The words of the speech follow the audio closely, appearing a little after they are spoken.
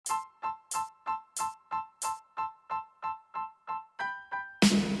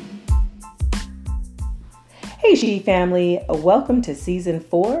Hey She family, welcome to season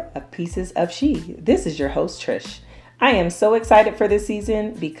 4 of Pieces of She. This is your host Trish. I am so excited for this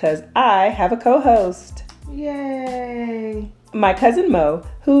season because I have a co-host. Yay! My cousin Mo,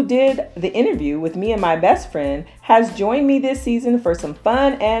 who did the interview with me and my best friend, has joined me this season for some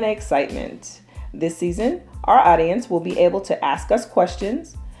fun and excitement. This season, our audience will be able to ask us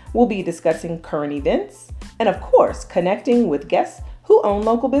questions, we'll be discussing current events, and of course, connecting with guests who own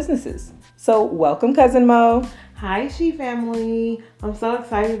local businesses. So welcome, Cousin Mo. Hi, She family. I'm so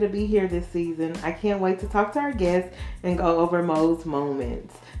excited to be here this season. I can't wait to talk to our guests and go over Mo's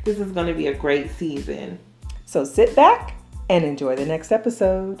moments. This is going to be a great season. So sit back and enjoy the next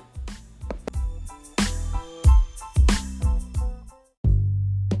episode.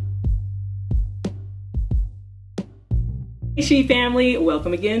 Hey She family,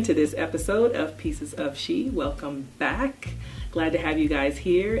 welcome again to this episode of Pieces of She. Welcome back. Glad to have you guys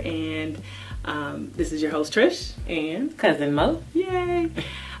here, and this is your host Trish and Cousin Mo. Yay!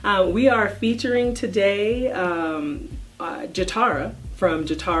 We are featuring today Jhatara from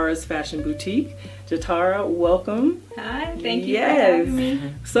Jhatara's Fashion Boutique. Jhatara, welcome. Hi, thank you for having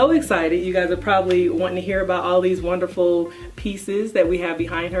me. So excited. You guys are probably wanting to hear about all these wonderful pieces that we have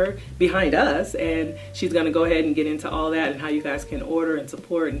behind us, and she's going to go ahead and get into all that and how you guys can order and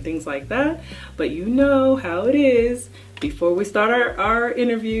support and things like that. But you know how it is. Before we start our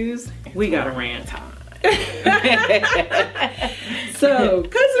interviews, we got a rant time. So,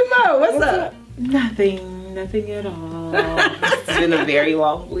 Cousin Mo, what's up? Nothing at all. It's been a very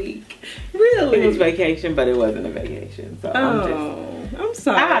long week. Really? It was vacation, but it wasn't a vacation. So I'm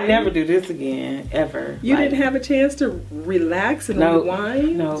sorry. I'll never do this again, ever. You didn't have a chance to relax and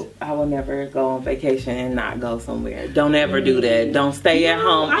unwind? No, I will never go on vacation and not go somewhere. Don't ever do that. Don't stay at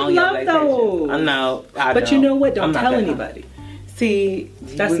home on your vacation. Those. I know. But you know what? Don't tell anybody. See,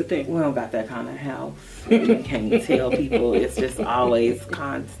 that's the thing. We don't got that kind of house. We can't tell people. It's just always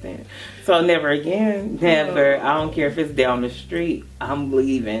constant. So never again. Never. I don't care if it's down the street. I'm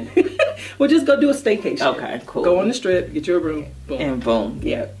leaving. Well, just go do a staycation. Okay, cool. Go on the strip, get you a room. Boom. And boom.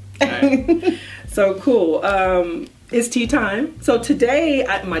 Yep. Right. So cool. It's tea time. So today,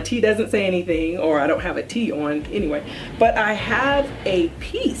 my tea doesn't say anything, or I don't have a tea on anyway, but I have a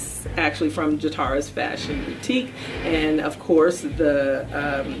piece actually from Jhatara's Fashion Boutique, and of course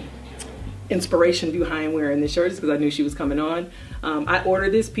the inspiration behind wearing this shirt is because I knew she was coming on. I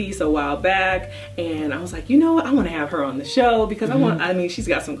ordered this piece a while back, and I was like, you know what, I want to have her on the show because she's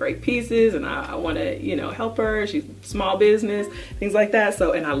got some great pieces, and I want to, help her. She's small business, things like that.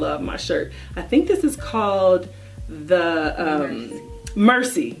 So, and I love my shirt. I think this is called the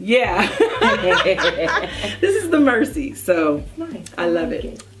Mercy. Yeah. This is the Mercy. So nice. I love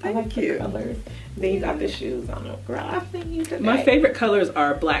it. Thank you. Colors. Then you got the shoes on them. Girl, I think you today. My favorite colors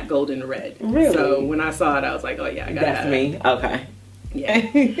are black, gold, and red. Really? So when I saw it, I was like, oh yeah, I gotta have me. Okay.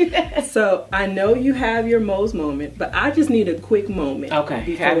 Yeah. So I know you have your Mo's moment, but I just need a quick moment. Okay.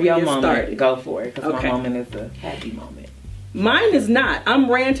 Before have we your get moment. started. Go for it. Because my moment is a happy moment. Mine is not.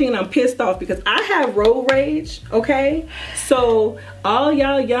 I'm ranting and I'm pissed off because I have road rage. Okay. So all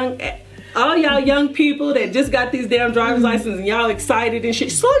y'all young people that just got these damn driver's licenses and y'all excited and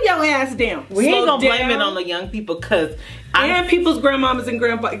shit, slow your ass down. We ain't gonna blame it on the young people because and people's grandmamas and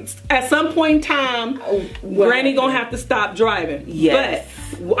grandpas. At some point in time, Granny gonna have to stop driving. Yes.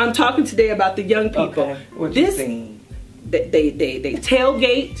 But I'm talking today about the young people. Okay. What you saying? They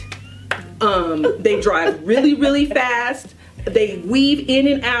tailgate. They drive really, really fast. They weave in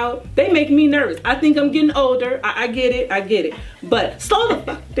and out. They make me nervous. I think I'm getting older. I get it. But slow the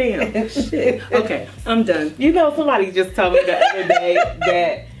fuck down. Shit. Okay, I'm done. You know, somebody just told me the other day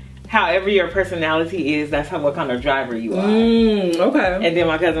that however your personality is, that's what kind of driver you are. Okay. And then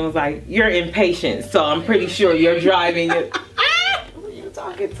my cousin was like, you're impatient, so I'm pretty sure you're driving it. Who are you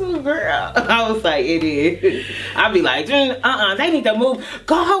talking to, girl? I was like, it is. I'd be like, they need to move.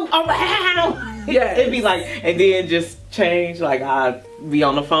 Go around. Yeah. It'd be like, and then just change, like I'd be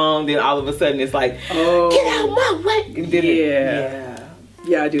on the phone, then all of a sudden it's like, get out my way. And then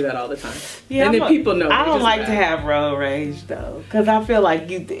yeah, I do that all the time. Yeah, and then people know. I don't like to have road rage though, because I feel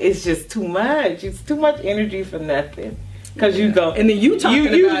like it's just too much. It's too much energy for nothing. Because you go, and then you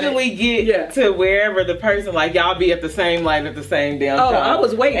usually get to wherever the person, like y'all be at the same light at the same damn time. Oh, I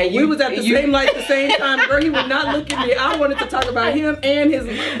was waiting. And we was at the same light at the same time. Girl, he would not look at me. I wanted to talk about him and his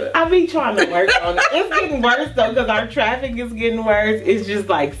mother. I be trying to work on it. It's getting worse though, because our traffic is getting worse. It's just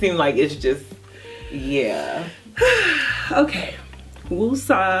like, seem like it's just, yeah. Okay.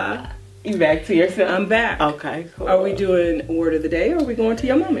 Woosah. You back to yourself? I'm back. Okay, cool. Are we doing word of the day or are we going to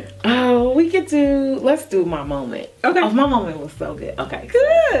your moment? Oh, So let's do my moment. Okay. Oh, my moment was so good. Okay.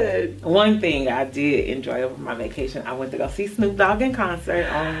 Good. So one thing I did enjoy over my vacation, I went to go see Snoop Dogg in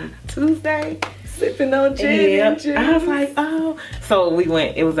concert on Tuesday. Sipping on gin and juice. I was like, oh. So we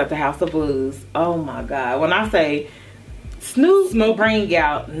went, it was at the House of Blues. Oh my God. When I say Snoop bring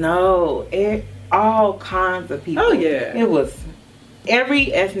out, all kinds of people. Oh yeah. It was every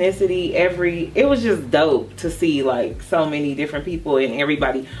ethnicity, it was just dope to see like so many different people and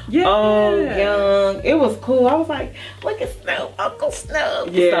everybody old, young. It was cool. I was like, look at Snoop, Uncle Snoop.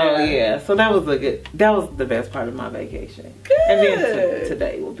 Yeah. So that was the best part of my vacation. Good. And then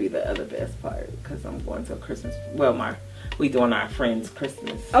today will be the other best part because I'm going to Christmas. Well, we doing our friend's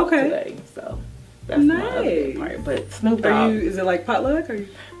Christmas today. So that's my other good part. But Snoop Dogg. Is it like potluck or?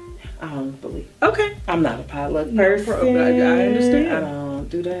 I don't believe. Okay. I'm not a potluck person. I understand. I don't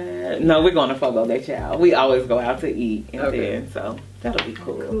do that. No, we're going to Fogo de Chao. We always go out to eat and then, so that'll be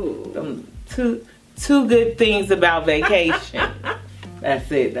cool. Two good things about vacation.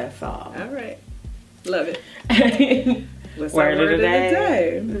 That's it. That's all. All right. Love it. What's our word of the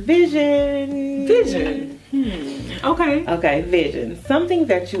day? Vision. Okay, vision. Something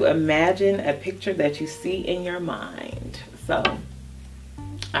that you imagine, a picture that you see in your mind. So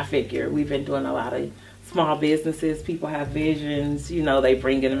I figure we've been doing a lot of small businesses. People have visions, they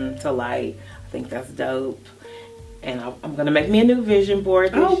bringing them to light. I think that's dope. And I'm going to make me a new vision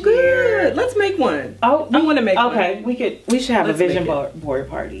board this year. Good. Let's make one. Oh, I want to make one. Okay, we should have a vision board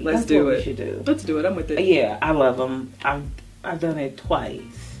party. Let's do it. We should do. Let's do it. I'm with it. Yeah, I love them. I've done it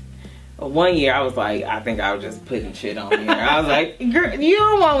twice. One year I was like, I think I was just putting shit on here. I was like, girl, you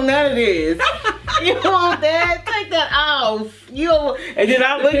don't want none of this. You don't want that. Take that off. And then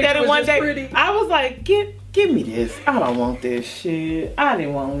I looked at it one day. Pretty. I was like, give me this. I don't want this shit. I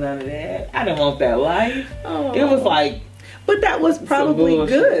didn't want none of that. I didn't want that life. Oh. It was like, but that was probably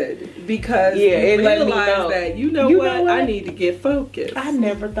good because it realized that you know what? I need to get focused. I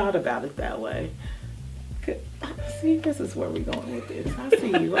never thought about it that way. See, this is where we're going with this. I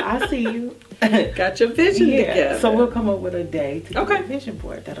see you. Got your vision together. So we'll come up with a day to do a vision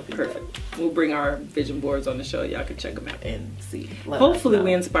board. That'll be perfect. We'll bring our vision boards on the show. Y'all can check them out and see. Hopefully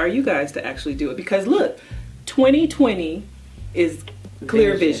we inspire you guys to actually do it because look, 2020 is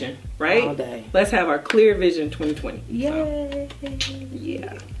clear vision, right? All day. Let's have our clear vision 2020. Yay! So,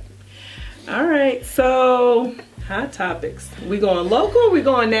 yeah. All right. So hot topics. We going local or we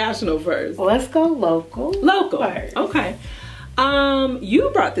going national first? Let's go local. Local first. Okay. You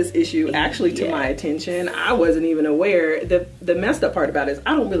brought this issue actually to my attention. I wasn't even aware. The messed up part about it is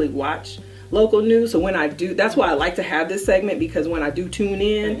I don't really watch local news. So when I do, that's why I like to have this segment because when I do tune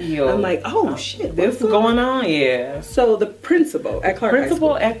in, I'm like, oh shit, this is going on. Yeah. So the principal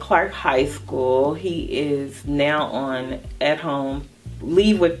at Clark High School, he is now on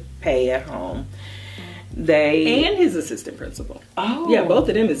leave with pay at home. And his assistant principal. Oh. Yeah, both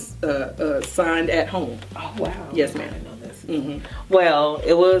of them is signed at home. Oh, wow. Yes, ma'am. I didn't know this. Mm-hmm. Well,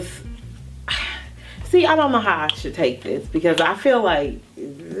 it was... See, I don't know how I should take this because I feel like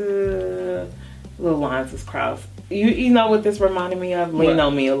little lines is crossed. You know what this reminded me of? Lean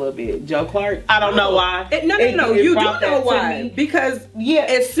on me a little bit. Joe Clark. I don't know why. No. You do know why. Because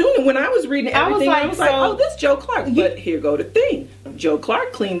as soon when I was reading everything, I was like, oh, this Joe Clark. But here go the thing. Joe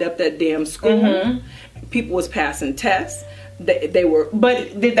Clark cleaned up that damn school. Mm-hmm. People was passing tests. They were.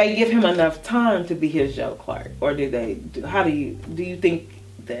 But did they give him enough time to be his Joe Clark, or did they? How do you think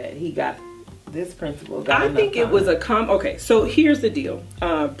that he got this principal? I think it was okay. So here's the deal.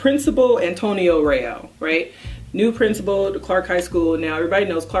 Principal Antonio Real, right? New principal to Clark High School. Now everybody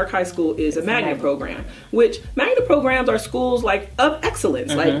knows Clark High School is a magnet program, which magnet programs are schools like of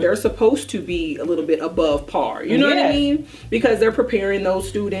excellence. Mm-hmm. Like they're supposed to be a little bit above par. You know what I mean? Because they're preparing those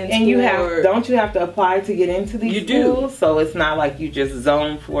students. And don't you have to apply to get into these schools? So it's not like you just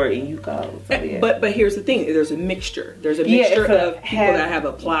zone for it and you go. So, But here's the thing: there's a mixture. There's a mixture of people that have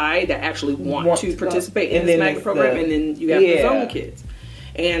applied that actually want to participate in this magnet program, and then you have the zone kids.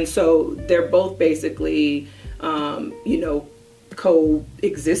 And so they're both basically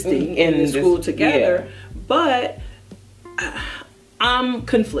coexisting in the school together, but I'm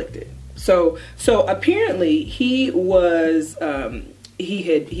conflicted. So apparently he was he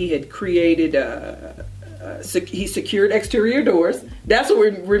had created he secured exterior doors. That's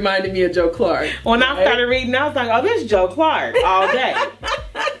what reminded me of Joe Clark. When I started reading, I was like, oh, this is Joe Clark all day.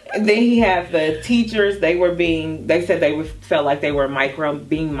 And then he had the teachers. They said they felt like they were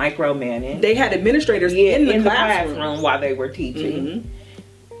being micromanaged. They had administrators in the classroom while they were teaching.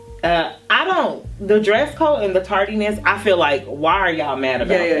 Mm-hmm. The dress code and the tardiness, I feel like, why are y'all mad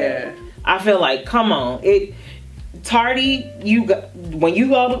about that? I feel like, come on. tardy, when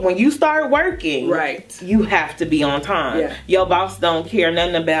you start working, right, you have to be on time. Yeah. Your boss don't care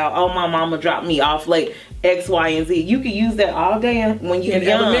nothing about, oh, my mama dropped me off late, X, Y, and Z. You can use that all day when you're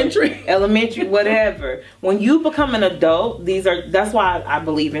young, elementary, whatever. When you become an adult, that's why I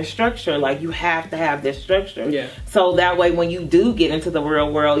believe in structure. Like, you have to have this structure. Yeah. So that way, when you do get into the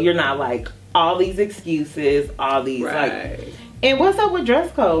real world, you're not like all these excuses, all these like. And what's up with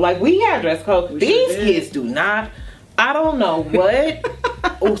dress code? Like, we had dress code. These kids do not. I don't know what.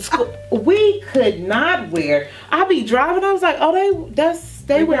 We could not wear. I be driving. I was like, oh,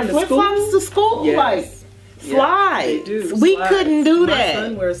 they wear flip flops to school. Yes. Like slides. Yeah, we couldn't do that. My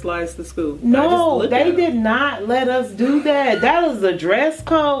son wears slides to school. No, they did not let us do that. That was a dress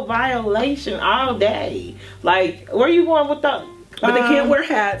code violation all day. Like, where you going with the? But they can't wear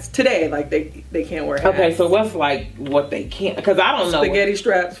hats today. Like they can't wear hats. Okay, so what's like what they can't? Because I don't know. Spaghetti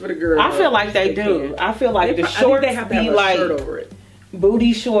straps for the girls. I feel like they do. I feel like the shorts they have to have a like shirt over it.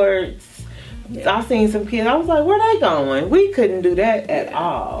 Booty shorts. Yeah. I seen some kids. I was like, where they going? We couldn't do that at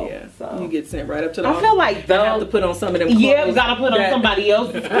all. Yeah. So you get sent right up to the I feel like those have to put on some of them clothes. Yeah, we gotta put on somebody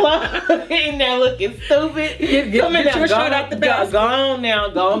else's clothes. In there looking stupid. Get your shirt out the basket. Go on now,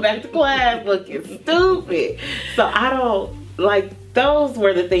 going back to class looking stupid. So I don't like. Those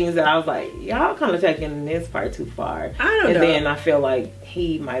were the things that I was like, y'all kind of taking this part too far. I don't know. And then I feel like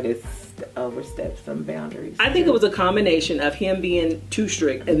he might have overstepped some boundaries. I think it was a combination of him being too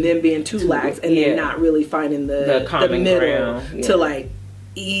strict and then being too lax and then not really finding the middle to like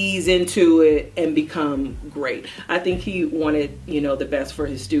ease into it and become great. I think he wanted, the best for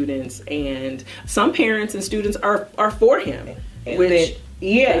his students, and some parents and students are for him, which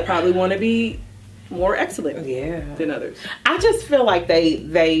they probably want to be more excellent than others. I just feel like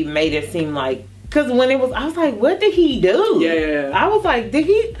they made it seem like, because when it was, I was like, what did he do? Yeah. I was like, did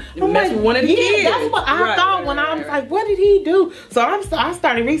he? I'm like, one of the kids. That's what I thought when I was like, what did he do? So I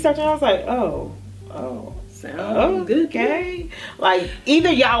started researching. I was like, oh, sounds good. Okay, like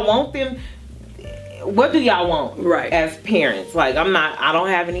either y'all want them. What do y'all want? Right. As parents, like I don't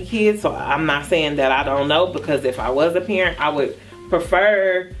have any kids, so I'm not saying that I don't know, because if I was a parent, I would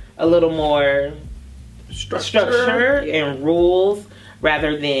prefer a little more structure and rules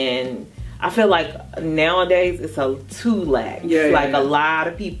rather than, I feel like nowadays it's too lax. A lot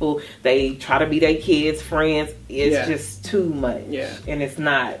of people, they try to be their kids' friends. It's just too much. And it's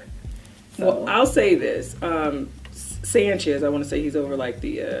not. So. Well, I'll say this. Sanchez, I want to say he's over like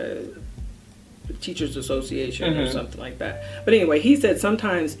the Teachers Association or something like that. But anyway, he said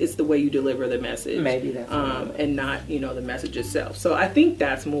sometimes it's the way you deliver the message. Maybe that's and not, the message itself. So I think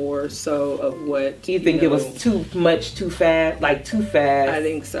that's more so of what... Do you think it was too much, too fast? Like too fast? I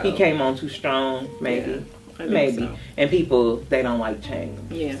think so. He came on too strong, maybe. Yeah, maybe. So. And people, they don't like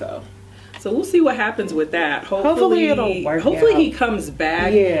change. Yeah. So we'll see what happens with that. Hopefully it'll work Hopefully out. He comes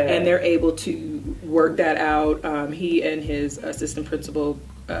back and they're able to work that out. He and his assistant principal,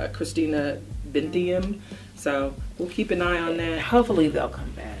 Christina Benthium. So we'll keep an eye on that. Hopefully they'll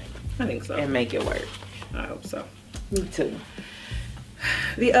come back. I think so. And make it work. I hope so. Me too.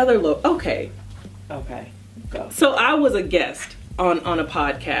 The other Okay, go. So I was a guest on a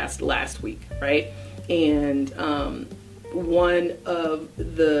podcast last week, right? And one of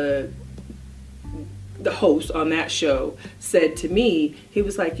the host on that show said to me, he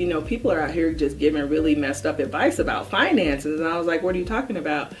was like, people are out here just giving really messed up advice about finances. And I was like, what are you talking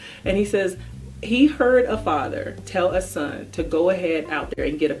about? And he says he heard a father tell a son to go ahead out there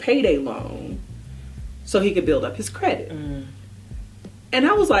and get a payday loan so he could build up his credit. And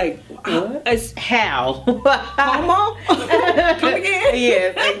I was like, how? Come on. Come again?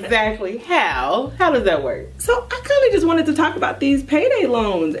 Yes, exactly. How does that work? So I kind of just wanted to talk about these payday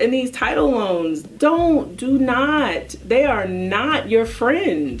loans and these title loans. Do not. They are not your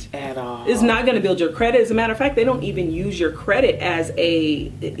friend. At all. It's not going to build your credit. As a matter of fact, they don't even use your credit as a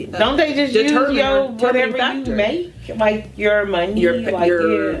don't they just use your whatever factor. You make? Like your money?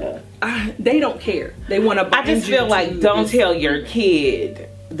 They don't care. They want to. I just feel like don't tell your kid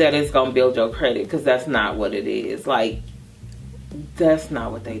that it's gonna build your credit, because that's not what it is. Like, that's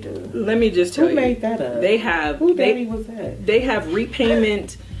not what they do. Let me just tell you. Who made that up? They have. Who daddy was that? They have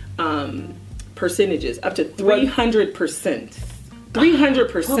repayment percentages up to 300%.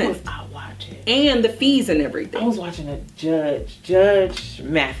 300%. I'll watch it. And the fees and everything. I was watching a Judge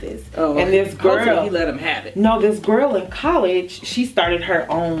Mathis. Oh, and this girl, he let him have it. No, this girl in college, she started her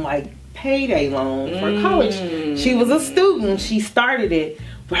own payday loan for college. She was a student. She started it,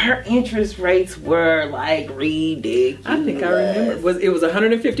 but her interest rates were ridiculous. I think I remember. It was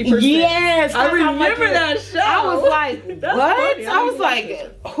 150%? Yes, I remember that show. I was like, what? Funny. I was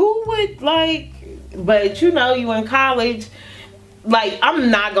like, who would But you know, you in college. Like,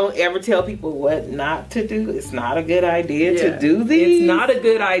 I'm not gonna ever tell people what not to do. It's not a good idea to do these. It's not a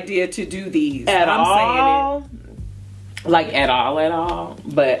good idea to do these at I'm all. Saying it. Like at all.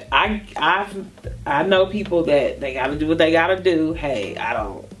 But I know people that they gotta do what they gotta do. Hey, I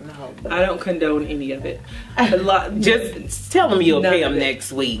don't know. I don't condone any of it. Just tell them you'll pay them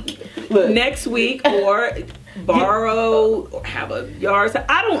next week. Look, next week, or borrow, or have a yard sale.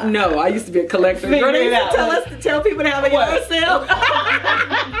 I don't know. I used to be a collector. They used to tell people to have a yard sale.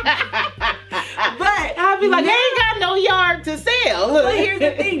 But I'd be like, they ain't got no yard to sell. But here's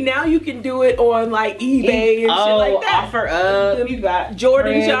the thing: now you can do it on like eBay and shit like that. Offer up. You got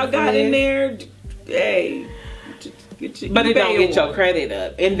Jordans y'all got in there. Hey, but it don't get your credit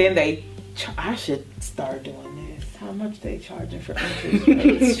up, and then I should start doing this. How much they charging for interest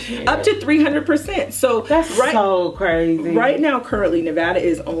rates? Up to 300%. So that's so crazy. Right now, currently, Nevada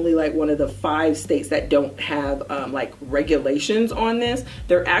is only like one of the 5 states that don't have like regulations on this.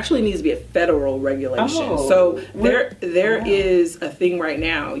 There actually needs to be a federal regulation. So there is a thing right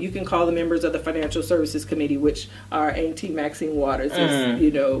now. You can call the members of the Financial Services Committee, which are Auntie Maxine Waters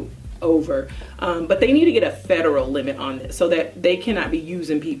is, over, but they need to get a federal limit on this so that they cannot be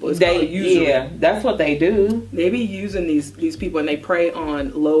using people. That's what they do. They be using these people, and they prey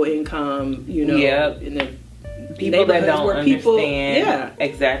on low income, in the people that don't understand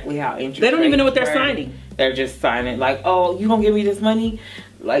exactly how interest. They don't even know what they're signing. They're just signing like, oh, you gonna give me this money?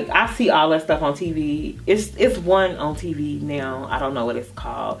 Like, I see all that stuff on TV. It's one on TV now. I don't know what it's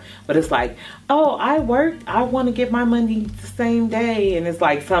called, but it's like, oh, I want to get my money the same day, and it's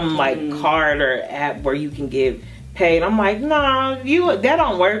like some like card or app where you can get paid. I'm like, nah, that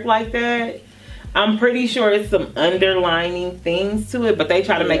don't work like that. I'm pretty sure it's some underlining things to it, but they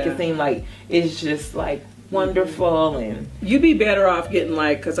try to make it seem like it's just like wonderful, and you'd be better off getting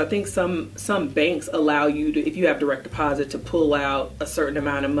because I think some banks allow you to, if you have direct deposit, to pull out a certain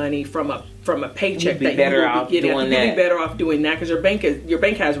amount of money from a paycheck. You'd be better off doing that because your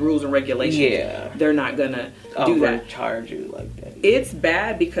bank has rules and regulations. Yeah, they're not gonna do that. Charge you like that. It's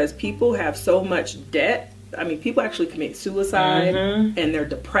bad because people have so much debt. I mean, people actually commit suicide, and they're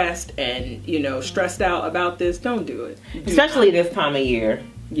depressed and stressed out about this. Don't do it, especially this time of year,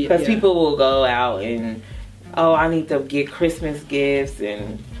 because people will go out and, oh, I need to get Christmas gifts,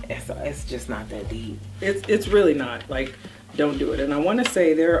 and it's just not that deep. It's really not. Like, don't do it. And I want to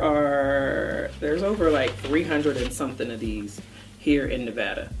say there's over like 300 and something of these here in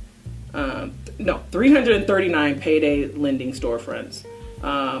Nevada. 339 payday lending storefronts.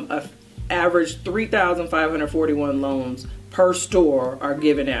 Average 3,541 loans per store are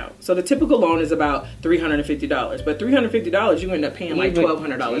given out. So the typical loan is about $350, but $350 you end up paying like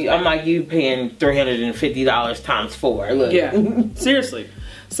 $1,200. I'm like, you paying $350 times 4. Look. Yeah, seriously.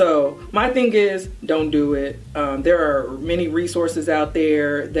 So my thing is, don't do it. There are many resources out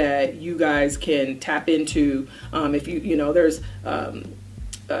there that you guys can tap into. If there's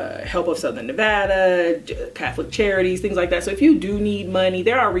Help of Southern Nevada, Catholic Charities, things like that. So if you do need money,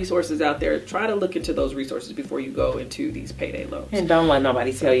 there are resources out there. Try to look into those resources before you go into these payday loans. And don't let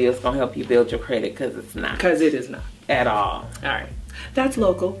nobody tell you it's going to help you build your credit, because it's not. Because it is not. At all. All right. That's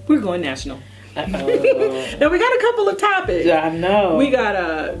local. We're going national. Now we got a couple of topics. I know. We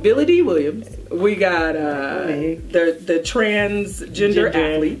got Billy D. Williams. We got the transgender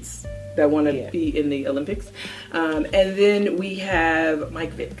athletes that want to be in the Olympics. And then we have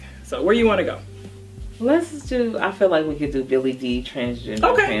Mike Vick. So where you want to go? I feel like we could do Billy D,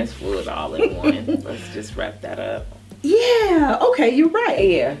 transgender, trans fluid all in one. Let's just wrap that up. Yeah, okay, you're right.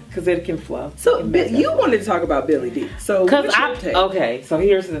 Yeah, because it can flow. So you wanted to talk about Billy D. So so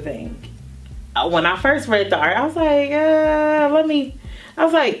here's the thing. When I first read the art, I was like,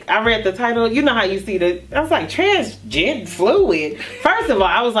 I read the title. You know how you see I was like, transgender fluid. First of all,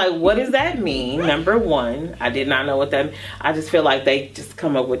 I was like, what does that mean? Number one, I did not know what that meant. I just feel like they just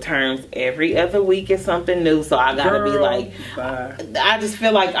come up with terms every other week. It's something new. So I gotta be like, I just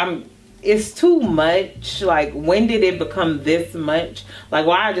feel like it's too much. Like, when did it become this much? Like,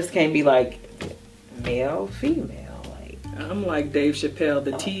 why I just can't be like male, female? Like, I'm like Dave Chappelle.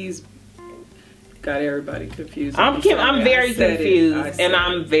 The T's got everybody confused. I'm very confused, and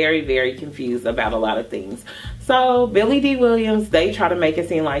I'm very, very confused about a lot of things. So Billy D. Williams, they try to make it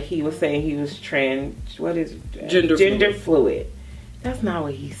seem like he was saying he was gender fluid. That's not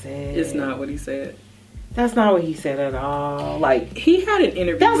what he said. It's not what he said. That's not what he said at all. Like, he had an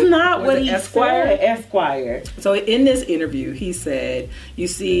interview. That's not what he said. Esquire. So in this interview, he said, "You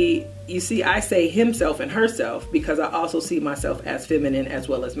see, I say himself and herself because I also see myself as feminine as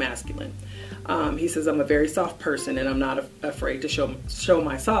well as masculine. He says, I'm a very soft person and I'm not afraid to show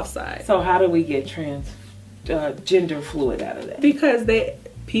my soft side. So how do we get gender fluid out of that? Because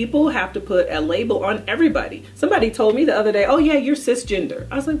people have to put a label on everybody. Somebody told me the other day, oh yeah, you're cisgender.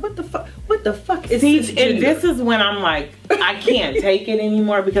 I was like, what the fuck is cisgender? And this is when I'm like, I can't take it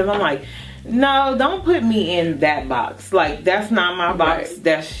anymore, because I'm like, no, don't put me in that box. Like, that's not my box.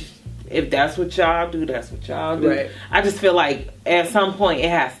 Right. If that's what y'all do, that's what y'all do. Right. I just feel like at some point it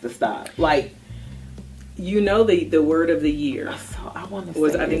has to stop. Like, you know, the word of the year so I want to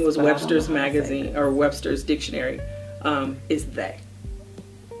was, I think it was Webster's magazine or Webster's dictionary, is they.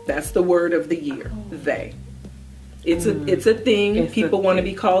 That's the word of the year. They. It's a thing. People want to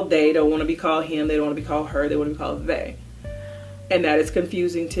be called they. Don't want to be called him. They don't want to be called her. They want to be called they. And that is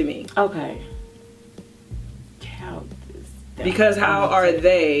confusing to me. Okay. Because how are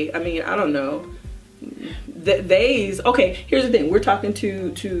they? I mean, I don't know. They's okay. Here's the thing: we're talking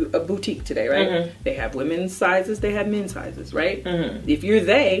to a boutique today, right? Mm-hmm. They have women's sizes, they have men's sizes, right? Mm-hmm. If you're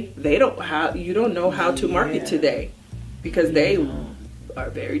you don't know how to market to they, because they are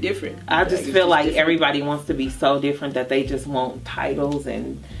very different. I just feel like everybody wants to be so different that they just want titles,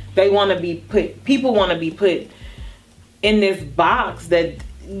 and they want to be put. People want to be put in this box that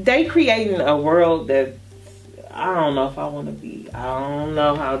they creating a world that. I don't know if I want to be. I don't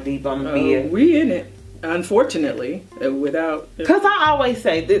know how deep I'm going to be. We in it, unfortunately, without... Because I always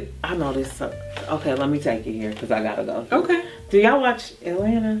say that... I know this... Okay, let me take it here because I got to go. Okay. Do y'all watch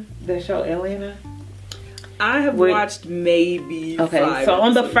Atlanta? The show Atlanta? I have watched maybe 5 so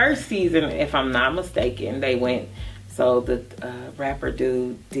on the episodes. first season, if I'm not mistaken, they went... So the rapper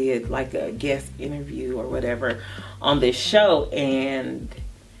dude did like a guest interview or whatever on this show, and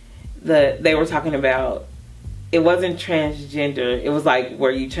they were talking about... It wasn't transgender. It was like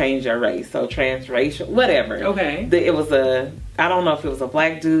where you change your race. So transracial, whatever. Okay. It was I don't know if it was a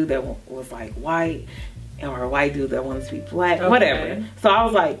black dude that was like white, or a white dude that wanted to be black, whatever. So I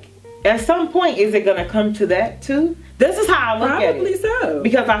was like, at some point, is it going to come to that too? This is how I look at it. Probably so.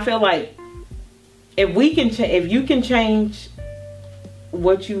 Because I feel like if you can change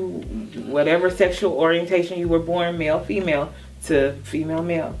whatever sexual orientation you were born, male, female, to female,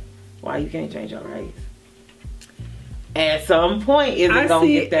 male, why you can't change your race? At some point, is it going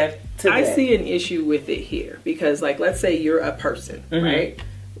to get that to that? I see an issue with it here. Because, like, let's say you're a person, right?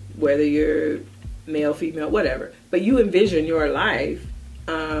 Whether you're male, female, whatever. But you envision your life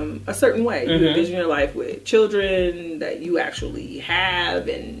a certain way. You envision your life with children that you actually have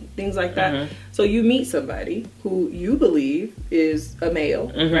and things like that. So you meet somebody who you believe is a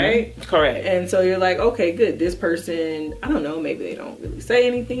male, right? Correct. And so you're like, okay, good. This person, I don't know, maybe they don't really say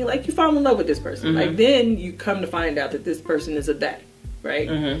anything. Like, you fall in love with this person. Like, then you come to find out that this person is a they, right?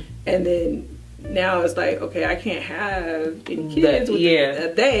 And then now it's like, okay, I can't have any kids with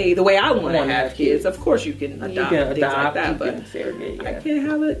a they the way I want to have kids. Of course you can adopt things like that, but I can't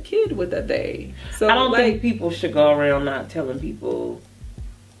have a kid with a they. So I don't think people should go around not telling people.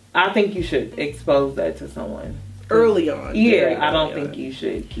 I think you should expose that to someone early on. Yeah, I don't think you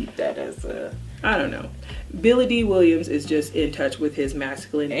should keep that as a... I don't know. Billy D. Williams is just in touch with his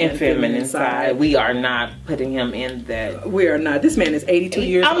masculine and feminine side. We are not putting him in that. We are not. This man is 82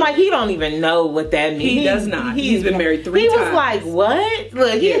 years old. I'm like, he don't even know what that means. He does not. He's been married 3 times. He was like, what?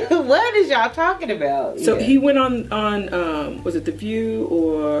 Look, what is y'all talking about? So he went on was it The View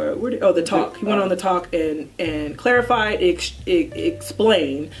or The Talk. He went on The Talk and clarified,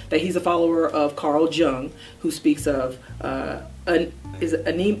 explained that he's a follower of Carl Jung, who speaks of is it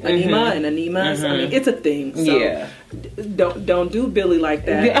anema and anemas? I mean, it's a thing. So don't do Billy like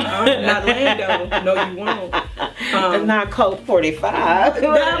that. Not Lando. No, you won't. And not Colt 45.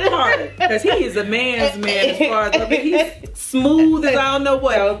 That part, because he is a man's man as far as he's smooth as I don't know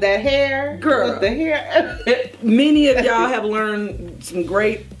what. So the hair, girl, the hair. Many of y'all have learned some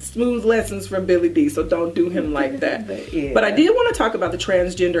great smooth lessons from Billy D. So don't do him like that. But I did want to talk about the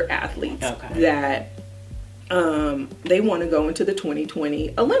transgender athletes that. They want to go into the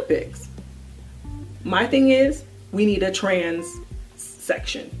 2020 Olympics. My thing is, we need a trans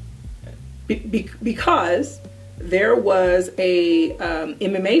section because there was a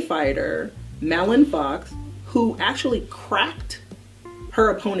MMA fighter, Malin Fox, who actually cracked her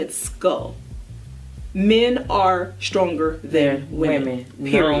opponent's skull. Men are stronger than women.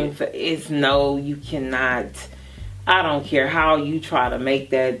 Period. You cannot. I don't care how you try to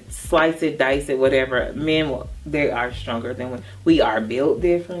make that, slice it, dice it, whatever. Men, they are stronger than women. We are built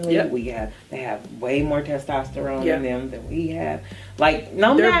differently. They have way more testosterone in them than we have. Like,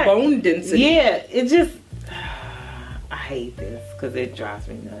 their bone density. Yeah, it just. I hate this because it drives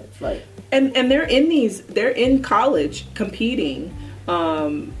me nuts. Like, and they're in college competing.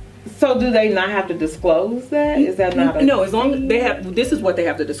 So do they not have to disclose that? Is that not no? As long as they have, this is what they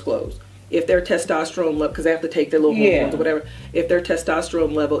have to disclose. If their testosterone level, because they have to take their little hormones or whatever. If their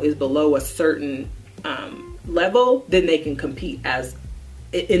testosterone level is below a certain level, then they can compete as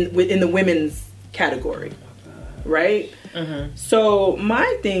in the women's category, right? Mm-hmm. So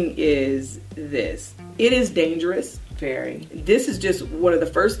my thing is this: it is dangerous. Very. This is just one of the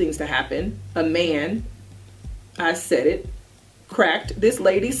first things to happen. A man, I said it, cracked this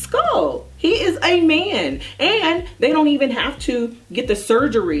lady's skull. He is a man, and they don't even have to get the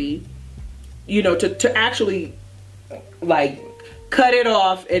surgery, you know, to actually like cut it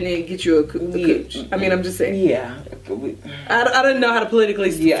off and then get you a cooch. I mean, I'm just saying. Yeah. I don't know how to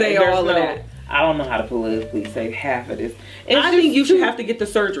politically say all of that. I don't know how to politically say half of this. I think you should have to get the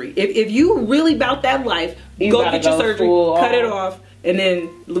surgery. If you really about that life, go get your surgery, cut it off, and then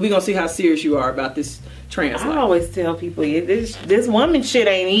we're going to see how serious you are about this trans life. I always tell people, this woman shit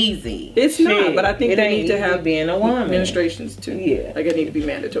ain't easy. It's not, but I think they need to have being a woman. Administrations too. Yeah. Like it need to be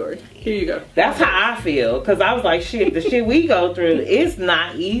mandatory. Here you go. That's how I feel. Because I was like, shit, the shit we go through, it's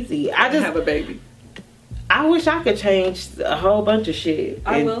not easy. I just have a baby. I wish I could change a whole bunch of shit.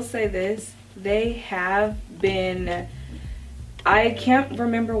 I will say this. They have been, I can't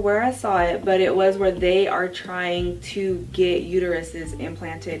remember where I saw it, but it was where they are trying to get uteruses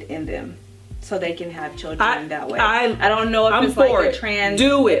implanted in them so they can have children that way. I don't know if it's like a trans.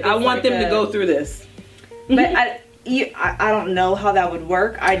 Do it. I want them to go through this. But I don't know how that would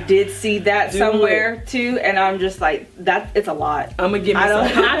work. I did see that somewhere too, and I'm just like, it's a lot. I'm gonna give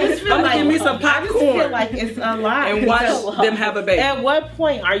me some popcorn. I just feel like it's a lot. And watch them have a baby. At what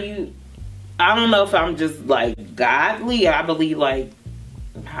point are you? I don't know if I'm just like godly. I believe like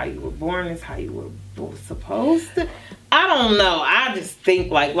how you were born is how you were supposed to. I don't know. I just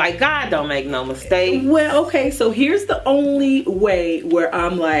think like God don't make no mistake. Well, okay. So here's the only way where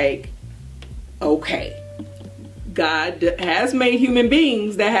I'm like, okay, God has made human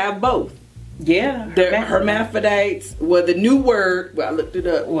beings that have both. Yeah. They're hermaphrodites. Well, the new word, I looked it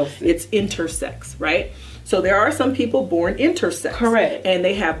up. It's intersex, right? So there are some people born intersex. Correct. And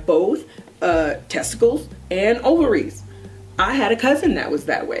they have both testicles and ovaries. I had a cousin that was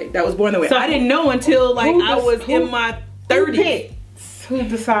that way. That was born that way. So I didn't know until I was in my 30s. Who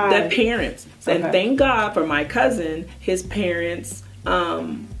decided? The parents. Okay. And thank God for my cousin. His parents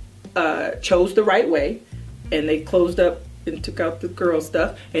chose the right way. And they closed up and took out the girl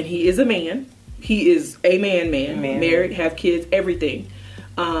stuff. And he is a man. He is a man. Married, have kids, everything.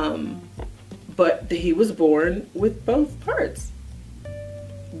 But he was born with both parts.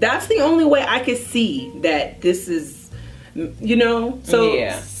 That's the only way I could see that this is, you know. So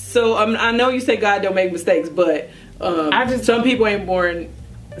yeah. So I know you say God don't make mistakes, but some people ain't born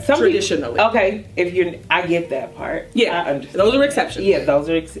traditionally. Okay, I get that part. Yeah, I understand. Those are exceptions. Yeah,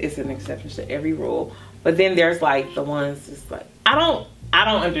 it's an exception to every rule. But then there's like the ones just like I don't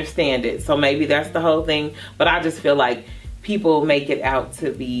understand it. So maybe that's the whole thing. But I just feel like people make it out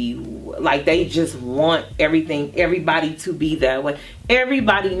to be like they just want everybody to be that way.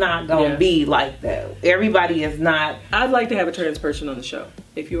 Everybody not gonna be like that. Everybody is not. I'd like to have a trans person on the show.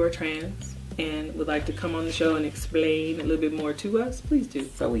 If you are trans and would like to come on the show and explain a little bit more to us, please do.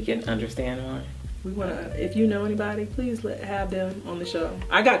 So we can understand more. We want to, if you know anybody, please have them on the show.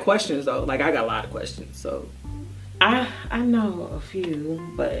 I got questions though. Like I got a lot of questions. So I know a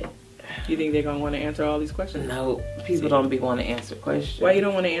few, but you think they're gonna want to answer all these questions? No, people don't be want to answer questions. Why you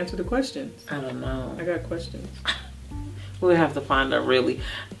don't want to answer the questions? I don't know. I got questions. We'll have to find out really.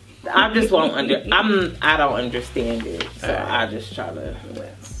 I just won't I don't understand it, so I just try to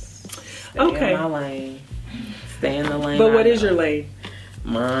stay in my lane. Stay in the lane. But what is your lane?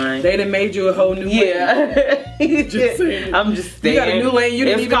 Mine. They done made you a whole new lane. Just saying. I'm just staying. You got a new lane. You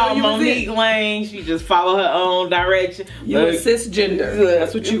didn't even know you was Monique lane. She just follow her own direction. You a cisgender.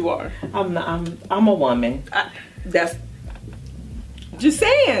 That's what you are. I'm a woman. That's just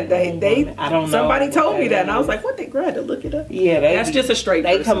saying. They I don't know. Somebody told me that, and I was like, "What? They glad to look it up." Yeah, that's just a straight.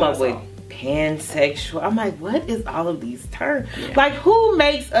 They come up with pansexual. I'm like, what is all of these terms? Yeah. Like, who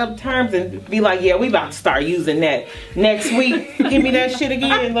makes up terms and be like, yeah, we about to start using that next week. Give me that shit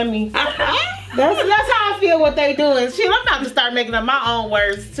again. Let me. That's how I feel. What they doing? Shit, I'm about to start making up my own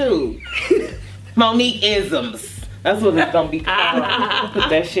words too. Monique-isms. That's what it's gonna be called. Put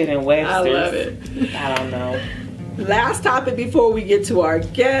that shit in Webster's. I love it. I don't know. Last topic before we get to our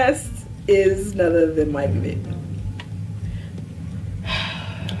guest is none other than Mike Vick.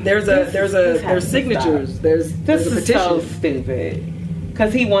 There's signatures. There's a petition. So stupid.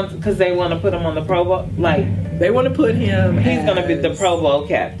 Because they want to put him on the Pro Bowl. Like they want to put him. He's going to be the Pro Bowl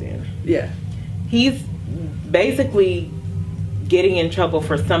captain. Yeah. He's basically getting in trouble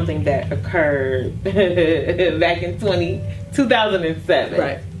for something that occurred back in 2007.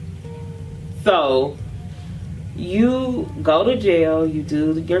 Right. So you go to jail, you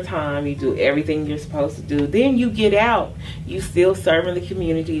do your time, you do everything you're supposed to do. Then you get out. You still serving the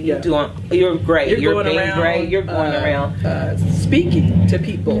community. You're great. You're being around, great. You're going around speaking to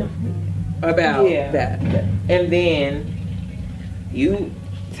people about that. And then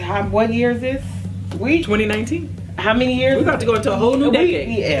what year is this? 2019. How many years? We're about to go into a whole new decade.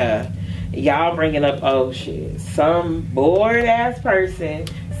 Yeah. Y'all bringing up, oh shit, some bored ass person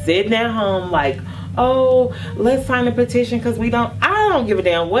sitting at home like, oh, let's sign a petition because I don't give a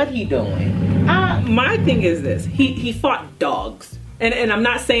damn what he doing. My thing is this, he fought dogs. And I'm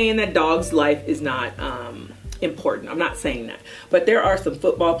not saying that dogs' life is not important. I'm not saying that. But there are some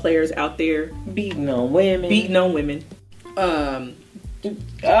football players out there beating on women.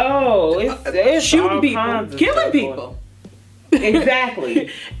 It's shooting people, killing people. Exactly.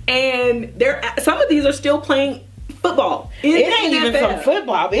 And some of these are still playing football. It ain't even some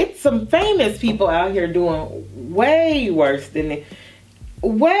football. It's some famous people out here doing way worse than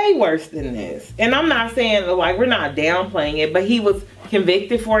this. And I'm not saying like we're not downplaying it, but he was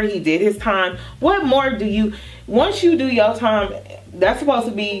convicted for it. He did his time. What more once you do your time, that's supposed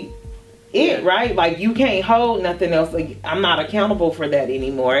to be it, right? Like you can't hold nothing else. Like I'm not accountable for that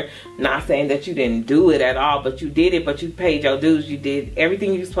anymore. Not saying that you didn't do it at all, but you did it, but you paid your dues. You did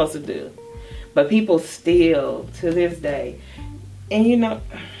everything you're supposed to do. But people still to this day, and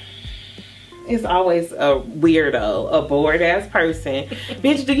it's always a weirdo, a bored ass person.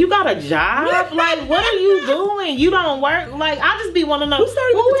 Bitch, do you got a job? Like, what are you doing? You don't work? Like, I just be wanting to know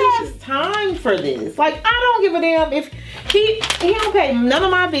who has time for this. Like, I don't give a damn if he don't pay none of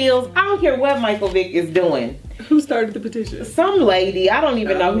my bills. I don't care what Michael Vick is doing. Who started the petition? Some lady. I don't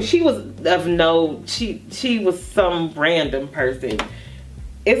even know who she was. She was some random person.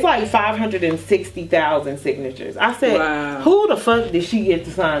 It's like 560,000 signatures. I said, wow. Who the fuck did she get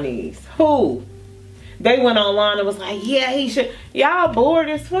to sign these? Who? They went online and was like, yeah, he should. Y'all bored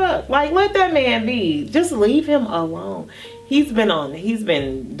as fuck. Like, let that man be. Just leave him alone. He's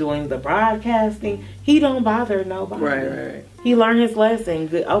been doing the broadcasting. He don't bother nobody. Right. He learned his lesson.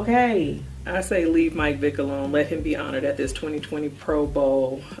 Good. Okay. I say leave Mike Vick alone. Let him be honored at this 2020 Pro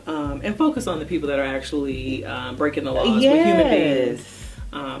Bowl. And focus on the people that are actually breaking the laws with human beings.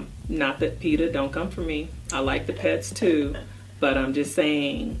 Not that PETA, don't come for me. I like the pets too, but I'm just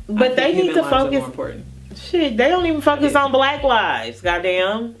saying. But they need to focus. More important. Shit, they don't even focus on Black lives.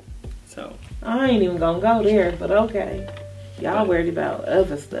 Goddamn. So I ain't even gonna go there. But okay, y'all worried about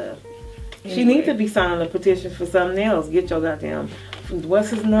other stuff. Anyway. She needs to be signing a petition for something else. Get your goddamn. What's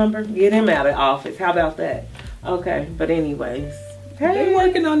his number? Get him out of office. How about that? Okay, but anyways, they're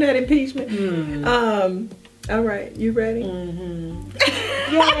working on that impeachment. All right, you ready?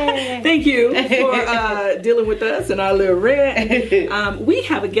 Yeah. Thank you for dealing with us and our little rant. We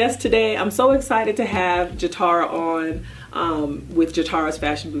have a guest today. I'm so excited to have Jhatara on with Jhatara's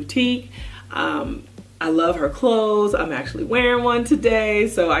Fashion Boutique. I love her clothes. I'm actually wearing one today,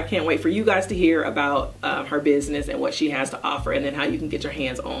 so I can't wait for you guys to hear about her business and what she has to offer, and then how you can get your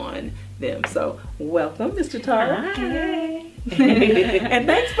hands on them. So welcome, Ms. Jhatara. Hi. And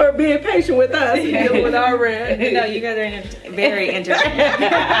thanks for being patient with us and dealing with our rant. No, you guys are very entertaining.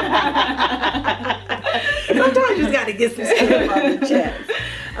 Sometimes you just got to get some stuff off the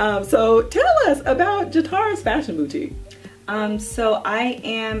chest. So tell us about Jhatara's Fashion Boutique. So I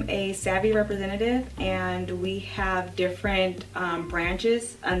am a Savvy representative, and we have different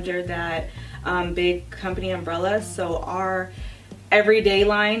branches under that big company umbrella. So our everyday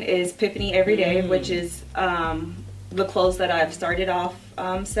line is Epiphany Everyday, which is the clothes that I've started off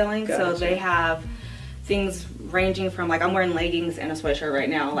selling. Gotcha. So they have things ranging from, like, I'm wearing leggings and a sweatshirt right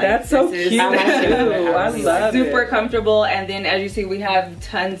now. Like, that's so cute. I love it. Super comfortable. And then, as you see, we have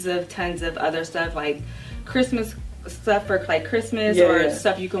tons of other stuff, like Christmas stuff for like Christmas, or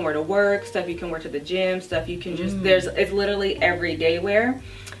stuff you can wear to work, stuff you can wear to the gym, stuff you can just it's literally everyday wear.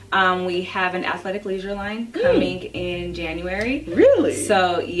 We have an athletic leisure line coming in January. Really?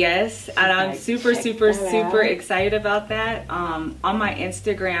 So yes, and I'm super excited about that. On my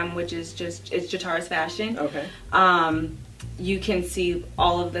Instagram, which is it's Jhatara's Fashion. Okay. You can see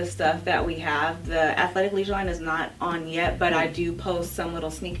all of the stuff that we have. The athletic leisure line is not on yet, but I do post some little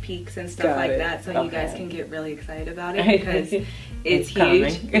sneak peeks and stuff like that, so you guys can get really excited about it, because it's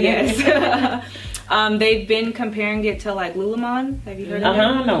huge. Yes. They've been comparing it to like Lululemon. Have you heard of it?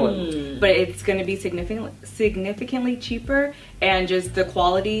 I know it. But it's going to be significantly cheaper, and just the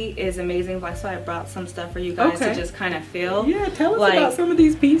quality is amazing. So I brought some stuff for you guys to just kind of feel. Yeah, tell us about some of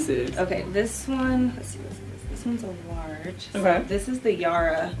these pieces. Okay, this one. Let's see. this one's a large. Okay. So this is the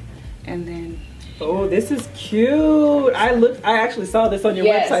Yara, and then. Oh, this is cute. I actually saw this on your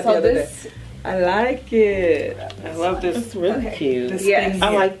website the other day. I like it. I love this. It's really cute. Yes. I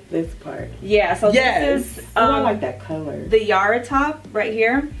like this part. Yeah, so this is I like that color. The Yara top right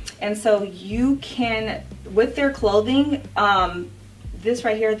here. And so you can, with their clothing, this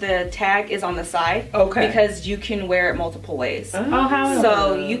right here, the tag is on the side. Okay. Because you can wear it multiple ways. Oh, how?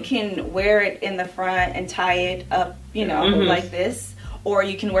 So you can wear it in the front and tie it up, you know, like this. Or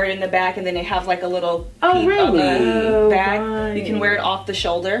you can wear it in the back and then it has like a little peep of the back. Right. You can wear it off the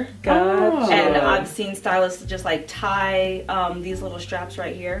shoulder. Gotcha. And I've seen stylists just like tie these little straps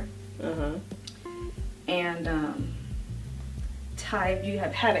right here. And tie, you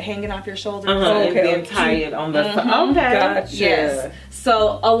have it hanging off your shoulders. And then tie it on the side. Okay. Gotcha. Yes.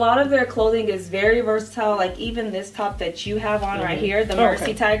 So a lot of their clothing is very versatile. Like even this top that you have on right here, the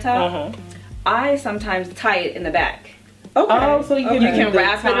Mercy tie top, I sometimes tie it in the back. Okay. Oh, so you can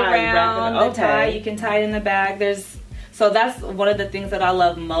wrap it around the tie. You can tie it in the back. So that's one of the things that I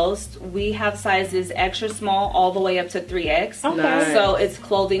love most. We have sizes extra small all the way up to 3X. Okay. Nice. So it's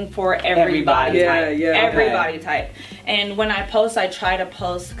clothing for everybody type. Yeah. Everybody type. And when I post, I try to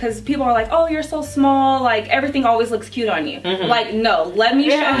post because people are like, "Oh, you're so small. Like everything always looks cute on you." Like, no, let me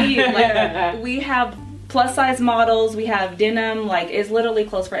show you. Like we have plus size models. We have denim. Like it's literally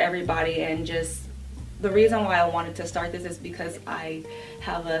clothes for everybody, and just. The reason why I wanted to start this is because I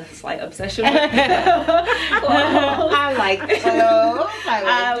have a slight obsession with clothes. I like clothes.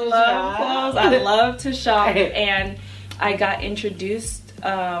 I love clothes. I love to shop. And I got introduced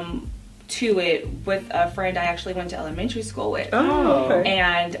to it with a friend I actually went to elementary school with. Oh, okay.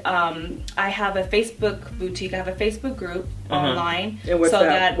 And I have a Facebook boutique. I have a Facebook group online. And what's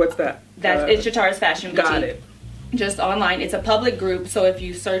that? What's that? It's Jhatara's Fashion Boutique. Got it. Just online. It's a public group, so if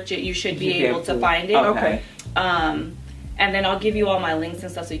you search it, you should be able to find it. Okay. And then I'll give you all my links and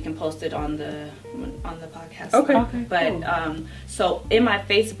stuff so you can post it on the podcast. Okay. But cool. So in my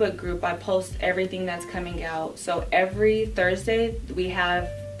Facebook group, I post everything that's coming out. So every Thursday we have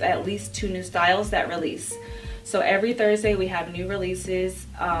at least 2 new styles that release. So every Thursday we have new releases.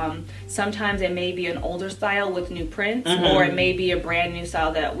 Sometimes it may be an older style with new prints, or it may be a brand new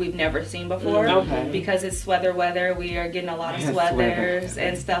style that we've never seen before. Because it's sweater weather, we are getting a lot of sweaters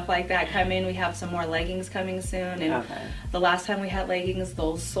and stuff like that come in. We have some more leggings coming soon. And the last time we had leggings,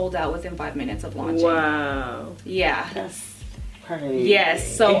 those sold out within 5 minutes of launching. Wow. Yeah. That's crazy.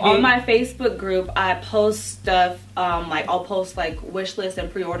 Yes. So on my Facebook group, I post stuff. Like I'll post like wish list and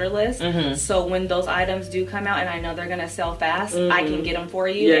pre-order list. So when those items do come out and I know they're gonna sell fast, I can get them for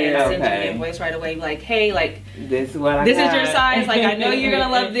you and send you an invoice right away. Like, hey, like this is what this is your size. Like I know you're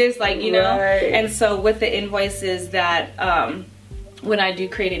gonna love this. Like you know. And so with the invoices that when I do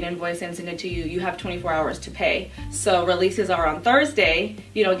create an invoice and send it to you, you have 24 hours to pay. So releases are on Thursday.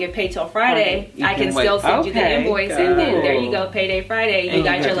 You don't get paid till Friday. I can still send you the invoice, and then there you go, payday Friday. You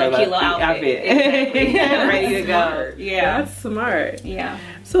got your little kilo outfit. Ready to go. Yeah, that's smart. Yeah.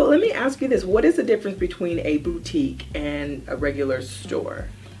 So let me ask you this: what is the difference between a boutique and a regular store?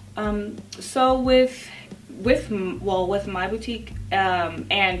 So with my boutique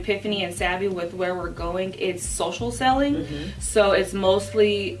and Epiphany and Savvy, with where we're going, it's social selling. So it's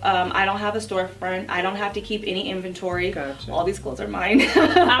mostly I don't have a storefront. I don't have to keep any inventory. Gotcha. All these clothes are mine.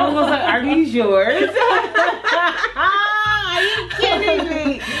 I was like, are these yours? Are you kidding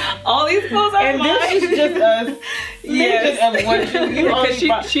me? All these clothes are mine. And this is just us.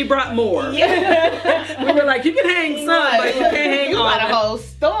 Because she brought more. We were like, you can hang some, but you can't hang all. You got a whole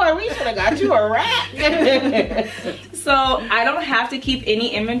store. We should have got you a rack. So I don't have to keep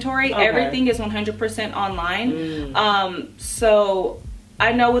any inventory. Everything is 100% online. So